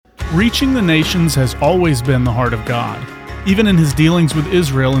Reaching the nations has always been the heart of God, even in his dealings with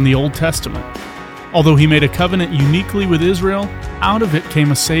Israel in the Old Testament. Although he made a covenant uniquely with Israel, out of it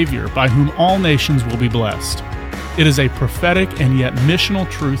came a Savior by whom all nations will be blessed. It is a prophetic and yet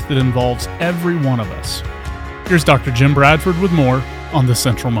missional truth that involves every one of us. Here's Dr. Jim Bradford with more on The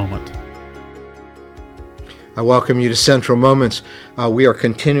Central Moment. I welcome you to Central Moments. We are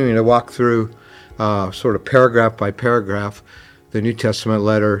continuing to walk through sort of paragraph by paragraph the New Testament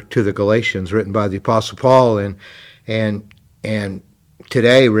letter to the Galatians written by the Apostle Paul, and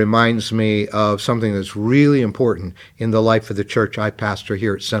today reminds me of something that's really important in the life of the church I pastor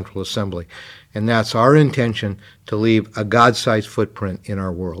here at Central Assembly, and that's our intention to leave a God-sized footprint in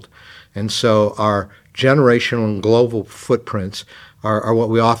our world. And so our generational and global footprints are what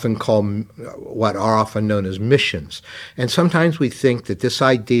we often call, what are often known as missions. And sometimes we think that this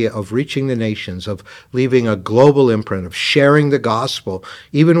idea of reaching the nations, of leaving a global imprint, of sharing the gospel,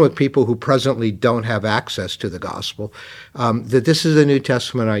 even with people who presently don't have access to the gospel, that this is a New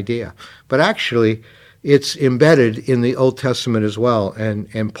Testament idea. But actually, it's embedded in the Old Testament as well.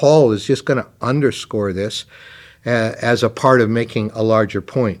 And Paul is just going to underscore this as a part of making a larger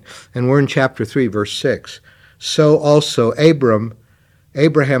point. And we're in chapter 3, verse 6. So also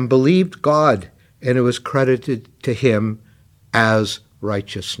Abraham believed God, and it was credited to him as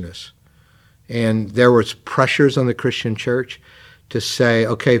righteousness. And there was pressures on the Christian church to say,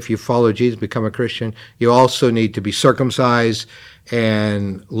 okay, if you follow Jesus, become a Christian, you also need to be circumcised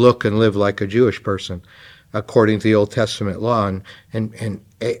and look and live like a Jewish person, according to the Old Testament law.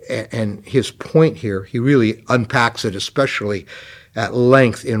 And his point here, he really unpacks it, especially at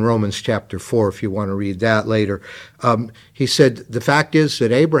length in Romans chapter 4, if you want to read that later. He said, the fact is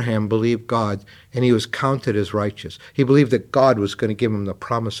that Abraham believed God, and he was counted as righteous. He believed that God was going to give him the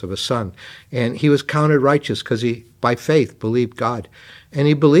promise of a son. And he was counted righteous because he, by faith, believed God. And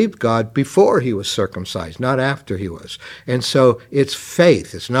he believed God before he was circumcised, not after he was. And so it's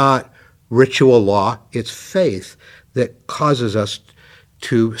faith. It's not ritual law. It's faith that causes us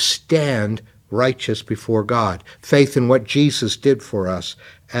to stand righteous before God. Faith in what Jesus did for us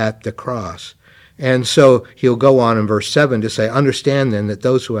at the cross. And so he'll go on in verse 7 to say, understand then that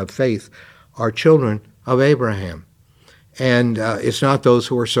those who have faith are children of Abraham. And it's not those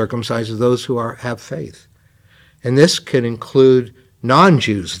who are circumcised, it's those who have faith. And this can include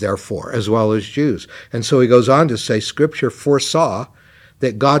non-Jews, therefore, as well as Jews. And so he goes on to say, Scripture foresaw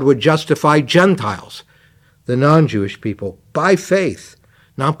that God would justify Gentiles, the non-Jewish people, by faith,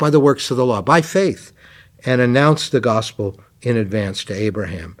 not by the works of the law, by faith, and announce the gospel in advance to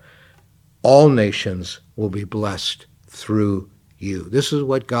Abraham. All nations will be blessed through you. This is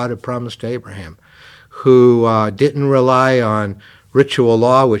what God had promised to Abraham, who didn't rely on ritual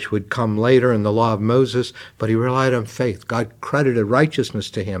law, which would come later in the law of Moses, but he relied on faith. God credited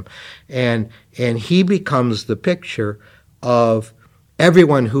righteousness to him, and he becomes the picture of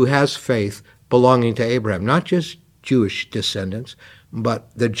everyone who has faith belonging to Abraham, not just Jewish descendants,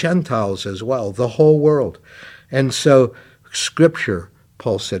 but the Gentiles as well, the whole world. And so Scripture,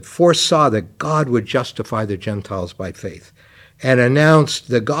 Paul said, foresaw that God would justify the Gentiles by faith and announced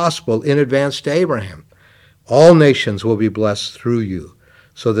the gospel in advance to Abraham. All nations will be blessed through you,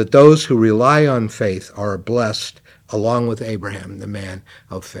 so that those who rely on faith are blessed along with Abraham, the man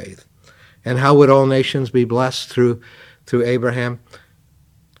of faith. And how would all nations be blessed through Abraham?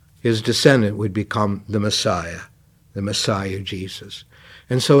 His descendant would become the Messiah Jesus.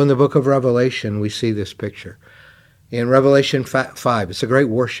 And so in the book of Revelation, we see this picture. In Revelation 5, it's a great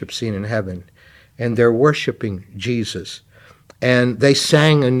worship scene in heaven, and they're worshiping Jesus. And they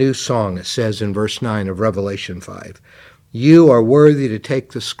sang a new song, it says in verse 9 of Revelation 5. You are worthy to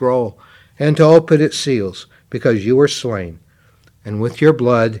take the scroll and to open its seals, because you were slain. And with your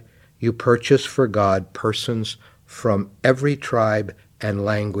blood you purchased for God persons from every tribe and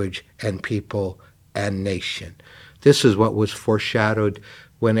language and people and nation. This is what was foreshadowed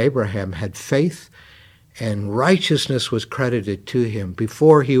when Abraham had faith and righteousness was credited to him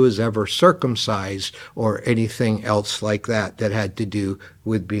before he was ever circumcised or anything else like that had to do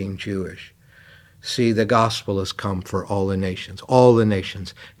with being Jewish. See, the gospel has come for all the nations. All the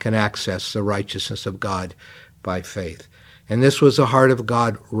nations can access the righteousness of God by faith. And this was the heart of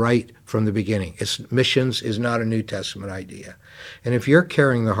God right from the beginning. Missions is not a New Testament idea. And if you're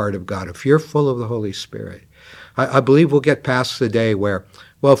carrying the heart of God, if you're full of the Holy Spirit, I believe we'll get past the day where,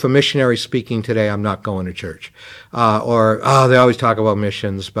 well, if a missionary is speaking today, I'm not going to church. They always talk about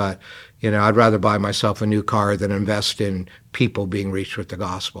missions, but, I'd rather buy myself a new car than invest in people being reached with the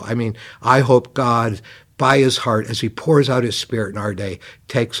gospel. I mean, I hope God, by his heart, as he pours out his Spirit in our day,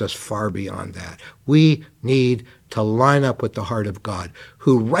 takes us far beyond that. We need to line up with the heart of God,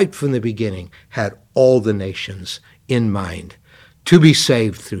 who right from the beginning had all the nations in mind to be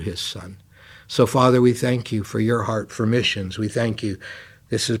saved through his Son. So, Father, we thank you for your heart for missions. We thank you.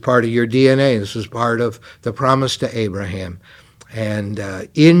 This is part of your DNA. This is part of the promise to Abraham. And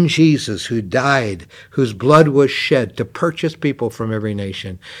in Jesus, who died, whose blood was shed to purchase people from every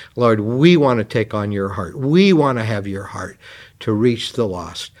nation, Lord, we want to take on your heart. We want to have your heart to reach the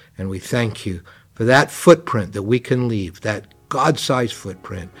lost. And we thank you for that footprint that we can leave, that God-sized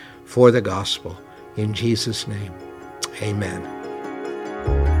footprint for the gospel. In Jesus' name, amen.